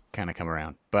it to kind of come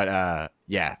around. But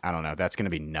yeah, I don't know. That's going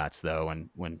to be nuts though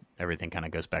when everything kind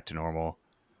of goes back to normal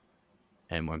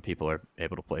and when people are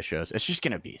able to play shows. It's just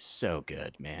going to be so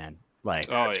good, man. Like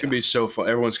oh It's yeah. gonna be so fun.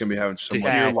 Everyone's gonna be having so To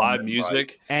much hear that's fun. live And, like,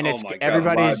 music, and oh it's my yeah, god, live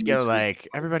everybody's gonna music. like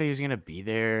everybody's gonna be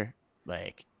there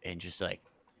like and just like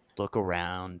look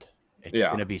around. It's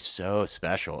Yeah. gonna be so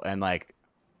special. And like,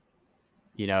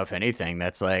 you know, if anything,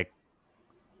 that's like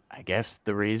I guess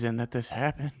the reason that this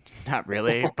happened. Not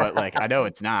really, but like I know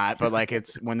it's not, but like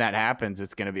it's when that happens,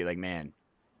 it's gonna be like, man,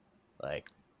 like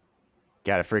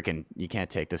gotta freaking you can't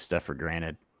take this stuff for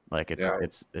granted. Like Yeah.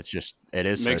 it's just it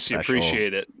is so makes you special.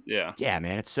 appreciate it. Yeah. Yeah,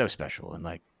 man, it's so special and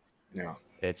like Yeah.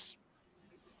 it's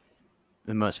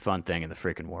the most fun thing in the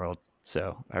freaking world.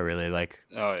 So I really like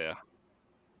Oh yeah.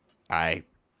 I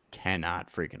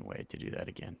cannot freaking wait to do that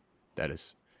again. That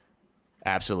is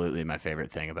absolutely my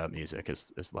favorite thing about music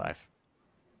is life.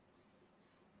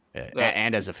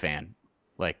 and as a fan,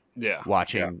 like Yeah.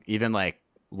 watching even like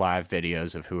live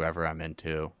videos of whoever I'm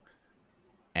into,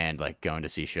 and like going to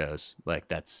see shows. Like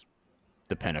that's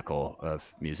the pinnacle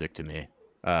of music to me.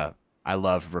 I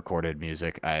love recorded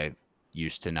music. I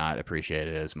used to not appreciate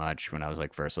it as much when I was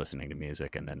like first listening to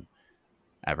music, and then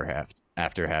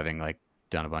after having like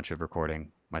done a bunch of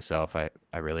recording myself, I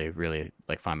really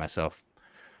like find myself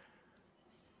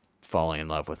falling in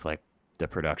love with like the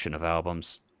production of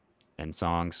albums and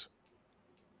songs.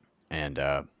 And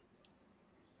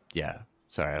yeah,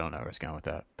 sorry, I don't know where I was going with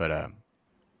that, but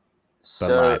So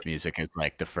live music is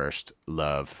like the first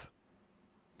love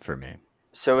for me.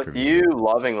 So For with me. you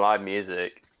loving live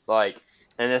music, like,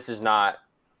 and this is not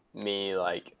me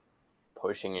like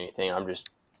pushing anything. I'm just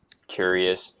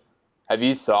curious. Have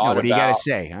you thought What do you got to about?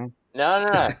 say, huh?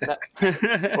 No.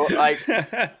 Well, like,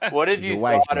 what have He's a you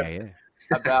wise thought guy,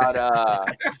 yeah. about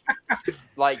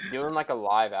like doing like a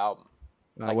live album?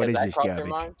 Like, What has is that this crossed your garbage?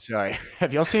 mind? Sorry.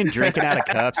 Have y'all seen Drinking Out of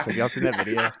Cups? Have y'all seen that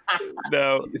video?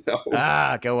 No.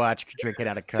 Go watch Drinking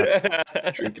Out of Cups.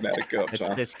 Drinking out of cups, It's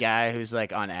huh? this guy who's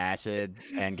like on acid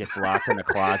and gets locked in a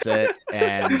closet,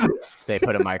 and they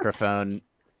put a microphone,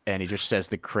 and he just says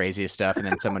the craziest stuff, and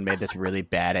then someone made this really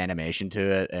bad animation to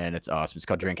it, and it's awesome. It's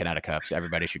called Drinking Out of Cups.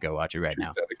 Everybody should go watch it right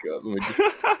now. Drinking out of cups. Let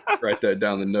me just write that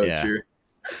down in the notes Yeah. here.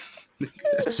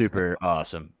 It's super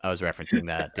awesome. I was referencing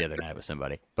that the other night with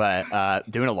somebody. But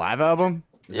doing a live album?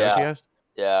 Is that what you asked?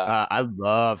 Yeah. I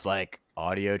love like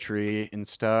Audio Tree and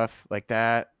stuff like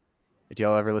that. Did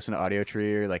y'all ever listen to Audio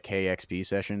Tree or like KXP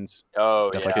sessions? Oh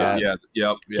Stuff yeah. like that.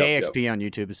 Yep. KXP on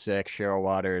YouTube is sick. Cheryl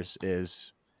Waters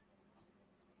is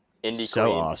Indie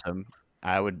so Queen. awesome.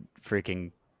 I would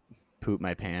freaking poop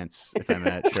my pants if I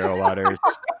met Cheryl Waters.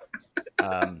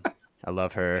 I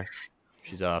love her.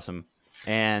 She's awesome.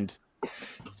 And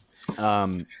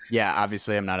yeah,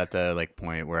 obviously I'm not at the like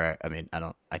point where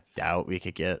I doubt we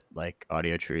could get like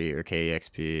Audio Tree or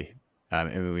KEXP.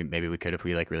 Maybe we could if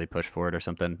we like really push for it or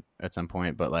something at some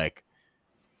point, but like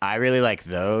I really like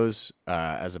those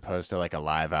as opposed to like a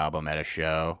live album at a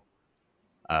show.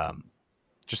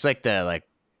 Just like the like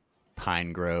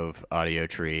Pine Grove Audio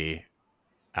Tree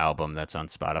album that's on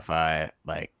Spotify,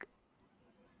 like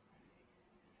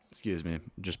excuse me,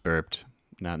 just burped.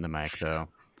 Not in the mic though.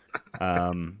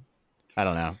 I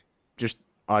don't know. Just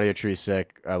Audio Tree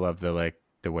sick. I love the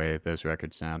way those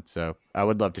records sound. So I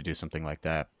would love to do something like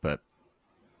that, but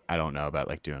I don't know about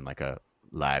like doing like a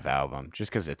live album just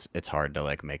because it's hard to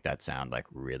like make that sound like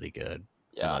really good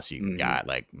unless you got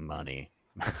like money.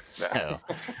 So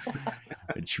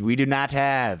which we do not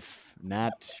have.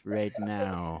 Not right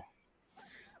now.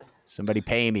 Somebody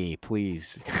pay me,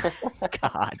 please.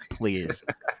 God, please.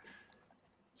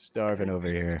 Starving over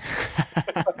here.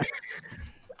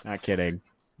 Not kidding.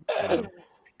 It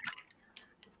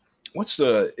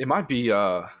might be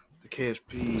the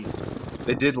KSP.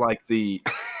 They did like the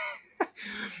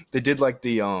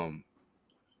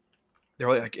they're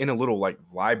like in a little like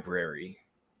library.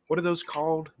 What are those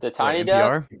called? The Tiny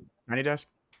Desk. NPR? Tiny Desk?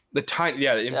 The tiny the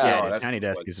NPR. Yeah, the that's Tiny what it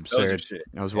Desk was. is Those are absurd. shit.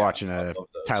 I was Yeah, watching I love those.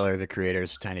 Tyler the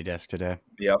Creator's Tiny Desk today.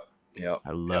 Yep.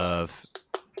 I love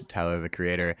Tyler the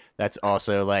Creator. That's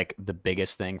also like the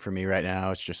biggest thing for me right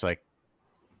now. It's just like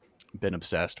been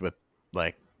obsessed with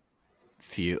like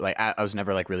I was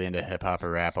never like really into hip hop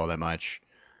or rap all that much.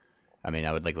 I mean,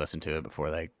 I would like listen to it before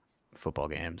like football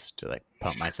games to like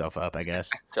pump myself up, I guess.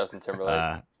 Justin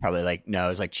Timberlake. Probably like no, it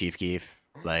was like Chief Keef,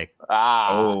 like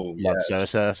Oh, Love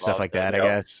Sosa, stuff like that, I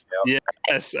guess.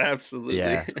 Yes, absolutely.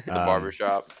 Yeah. The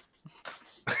barbershop.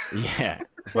 Yeah.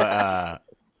 But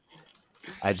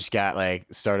I just got like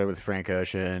started with Frank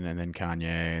Ocean and then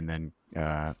Kanye and then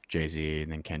Jay-Z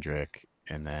and then Kendrick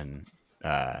and then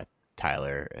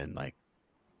Tyler and like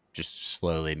just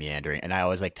slowly meandering. And I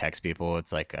always like text people.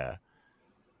 It's like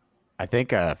I think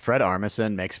Fred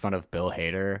Armisen makes fun of Bill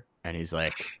Hader and he's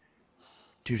like,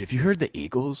 dude, have you heard the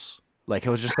Eagles? Like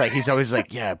he'll just like he's always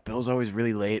like, yeah, Bill's always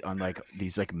really late on like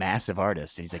these like massive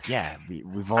artists. And he's like, yeah,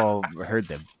 we've all heard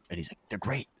them. And he's like, they're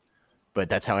great. But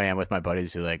that's how I am with my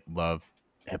buddies who like love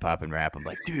hip hop and rap. I'm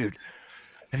like, dude,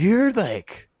 have you heard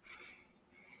like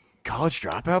College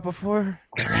Dropout before?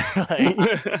 Like,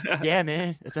 yeah,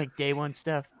 man, it's like day one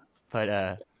stuff.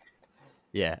 But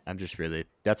yeah, I'm just really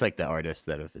that's like the artists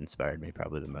that have inspired me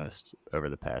probably the most over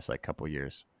the past like couple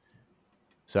years.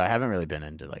 So I haven't really been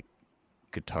into like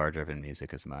guitar driven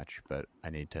music as much, but I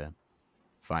need to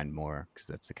find more because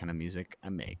that's the kind of music I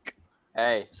make.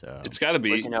 Hey, So It's got to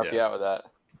be. we can help you out with that.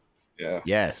 Yeah.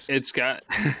 yes, It's got.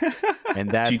 and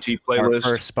that's TT our playlist.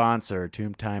 first sponsor,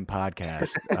 Tomb Time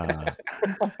Podcast.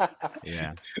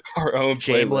 Yeah, Our own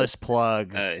shameless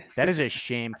plug. Hey. That is a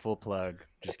shameful plug.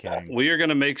 Just kidding. We are going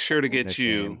to make sure to get No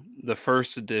you shame. the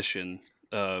first edition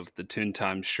of the Toon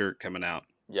Time shirt coming out.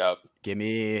 Yep. Give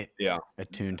me Yeah. a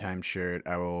Toon Time shirt.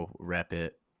 I will rep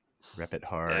it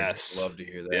hard. Yes. Love to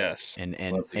hear that. Yes. In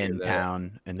Love to hear in that.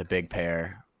 town, in the big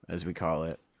pair, as we call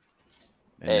it,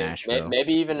 in Hey, Nashville.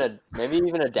 maybe even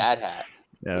a dad hat.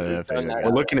 I don't know if Throwing that We're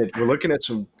out. looking at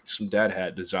some dad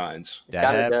hat designs. dad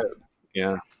Kinda hat. dope.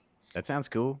 Yeah. That sounds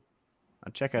cool.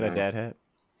 I'll check out a Yeah. dad hat.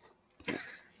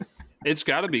 It's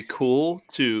got to be cool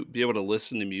to be able to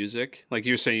listen to music. Like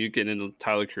you were saying, you get into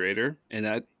Tyler Creator, and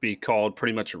that be called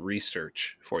pretty much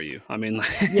research for you. I mean, like,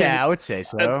 Yeah, I would say that's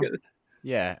so. good.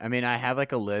 Yeah, I mean, I have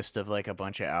like a list of like a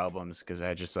bunch of albums because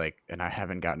I just like, and I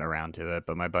haven't gotten around to it.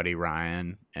 But my buddy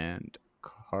Ryan and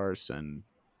Carson,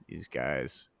 these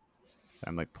guys,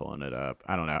 I'm like pulling it up.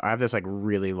 I don't know. I have this like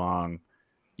really long,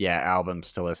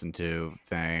 albums to listen to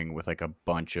thing with like a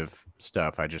bunch of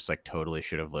stuff I just like totally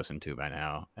should have listened to by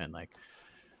now, and like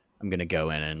I'm gonna go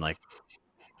in and like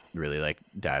really like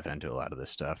dive into a lot of this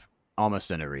stuff, almost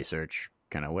in a research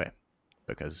kind of way,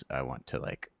 because I want to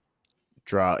like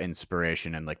draw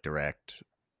inspiration and like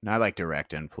not like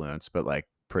direct influence, but like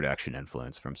production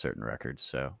influence from certain records.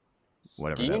 So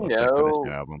whatever Do that you looks like for this new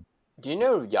know? album. Do you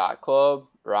know Yacht Club,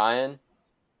 Ryan?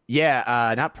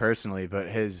 Yeah, not personally, but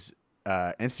his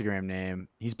Instagram name.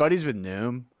 He's buddies with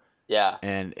Noom, Yeah.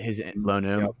 and his Low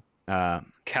Noom.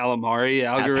 Calamari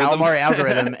algorithm. Calamari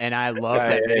algorithm, and I love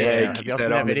that video. Have y'all seen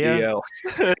that video?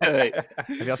 Hey,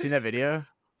 Have y'all seen that video?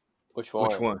 Which one?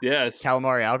 Which one? yes,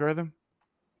 Calamari algorithm.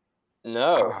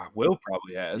 No. Will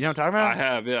probably has. You know what I'm talking about? I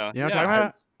have. Yeah, You know what yeah. I'm talking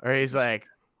about? Or he's like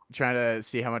trying to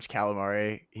see how much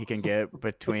calamari he can get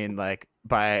between like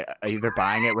by either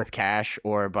buying it with cash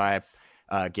or by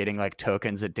getting like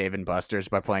tokens at Dave and Buster's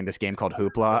by playing this game called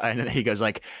Hoopla. And then he goes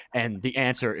like, and the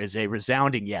answer is a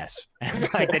resounding yes. And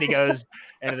like then he goes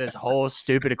into this whole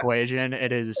stupid equation.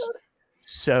 It is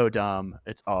so dumb.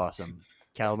 It's awesome.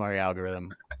 Calamari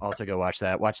algorithm. Also go watch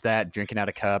that. Watch that. Drinking out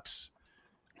of cups.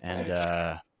 And We got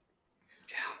a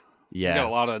yeah.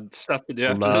 lot of stuff to do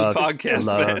after Love, this podcast.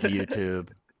 love man. YouTube.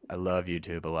 I love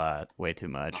YouTube a lot, way too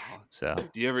much. Oh. So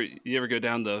Do you ever go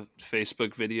down the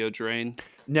Facebook video drain?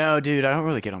 no, dude, I don't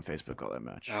really get on Facebook all that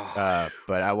much. Oh.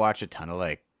 But I watch a ton of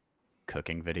like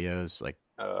cooking videos, like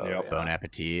Yep. Bon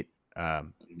Appetit.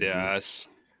 Yes.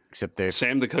 Except they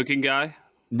Sam the cooking guy.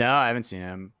 no, I haven't seen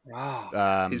him.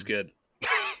 Oh, he's good.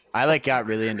 I like got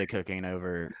really into cooking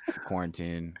over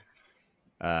quarantine.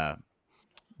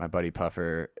 My buddy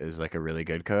Puffer is like a really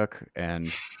good cook,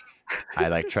 and I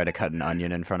like tried to cut an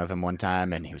onion in front of him one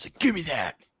time, and he was like, "Give me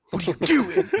that! What are you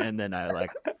doing?" And then I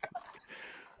like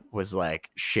was like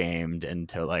shamed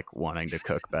into like wanting to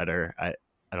cook better. I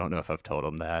don't know if I've told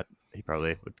him that. He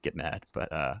probably would get mad, but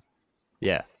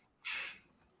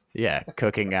yeah,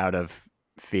 cooking out of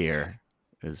fear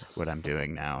is what I'm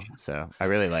doing now. So I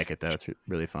really like it though. It's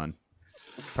really fun.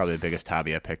 Probably the biggest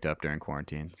hobby I picked up during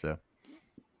quarantine. So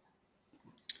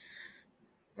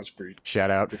That's pretty.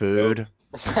 shout out food.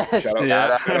 Shout out-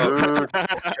 Yeah. food.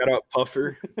 Shout out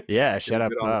Puffer. Yeah, shout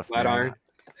out Get on the Puff. flat man. iron.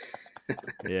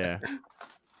 Yeah,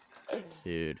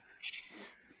 dude.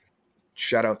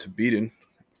 Shout out to Beaton.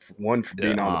 One for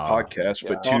being Yeah. on the Aw. podcast,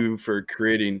 but Yeah. two for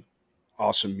creating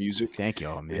awesome music. Thank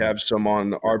y'all, We man. have some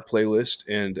on our playlist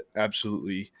and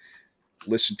absolutely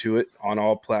listen to it on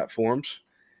all platforms.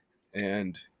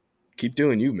 And keep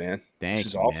doing you, man. Thank this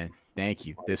is you, awesome. man. Thank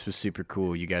you. This was super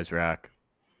cool. You guys rock.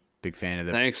 Big fan of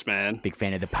the Thanks, man. big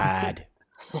fan of the pod.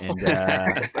 And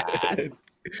Bad.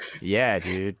 yeah,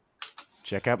 dude.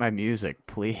 Check out my music,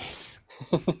 please.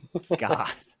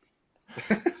 God.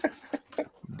 I'm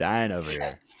dying over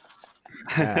here.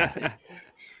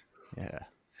 Yeah.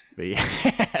 But yeah,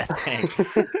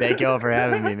 thank y'all for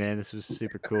having me, man. This was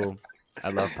super cool. I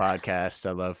love podcasts.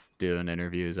 I love doing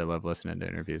interviews. I love listening to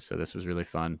interviews. So this was really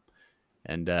fun.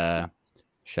 And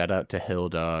shout out to Hill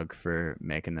Dog for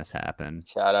making this happen.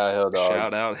 Shout out Hill Dog.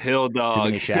 Shout out Hill Dog. Too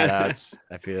many shout outs.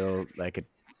 I feel like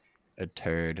a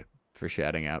turd for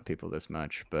shouting out people this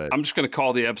much, but I'm just gonna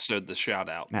call the episode the shout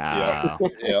out. oh,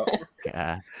 Yeah.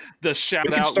 God. The shout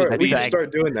We can out. start, with we can like-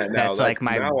 start doing that now. That's like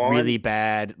my from now on, really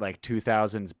bad like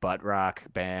 2000s butt rock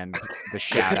band, the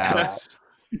shout outs.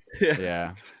 Yeah.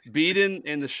 Yeah. Beaten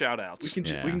and the shout we outs. can,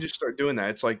 Yeah. we can just start doing that.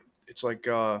 It's like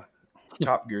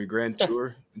Top Gear Grand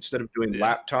Tour. Instead of doing Yeah.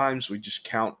 lap times, we just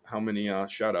count how many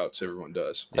shout outs everyone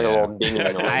does. It's like a little ding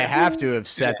noise. I have to have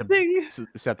set Ding.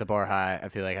 the bar high. I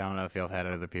feel like I don't know if y'all had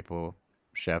other people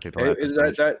shout people Hey, out. is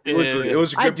this much. it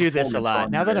was a good I do this a performance lot.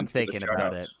 on Now that your I'm end for the thinking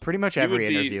about it, shout-outs. pretty much You would every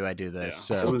be- interview I do this.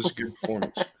 yeah. It So was a good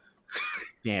performance.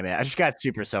 damn it, I just got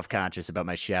super self conscious about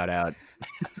my shout out.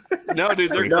 No,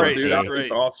 dude, they're No, great. dude, They're I- great.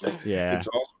 It's awesome. Yeah, It's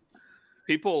awesome.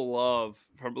 People love,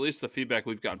 from at least the feedback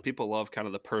we've gotten, people love kind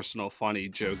of the personal, funny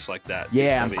jokes like that.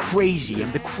 Yeah, I I'm mean- crazy.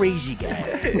 I'm the crazy guy.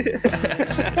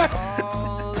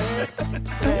 All it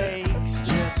takes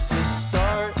just to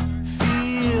start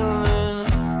feeling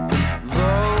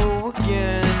low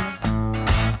again.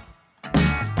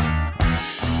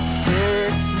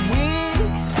 6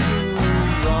 weeks too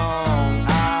long.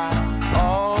 I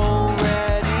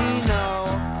already know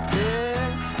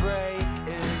this break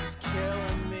is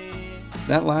killing me.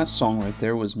 That last song right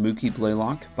there was Mookie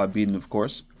Blaylock by Beaton, of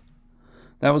course.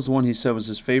 That was the one he said was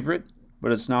his favorite,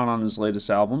 but it's not on his latest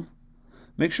album.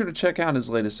 Make sure to check out his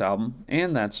latest album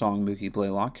and that song, Mookie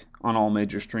Blaylock, on all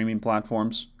major streaming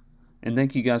platforms. And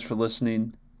thank you guys for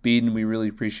listening. Beaton, we really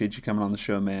appreciate you coming on the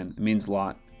show, man. It means a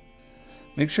lot.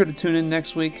 Make sure to tune in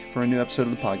next week for a new episode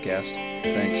of the podcast.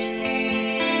 Thanks.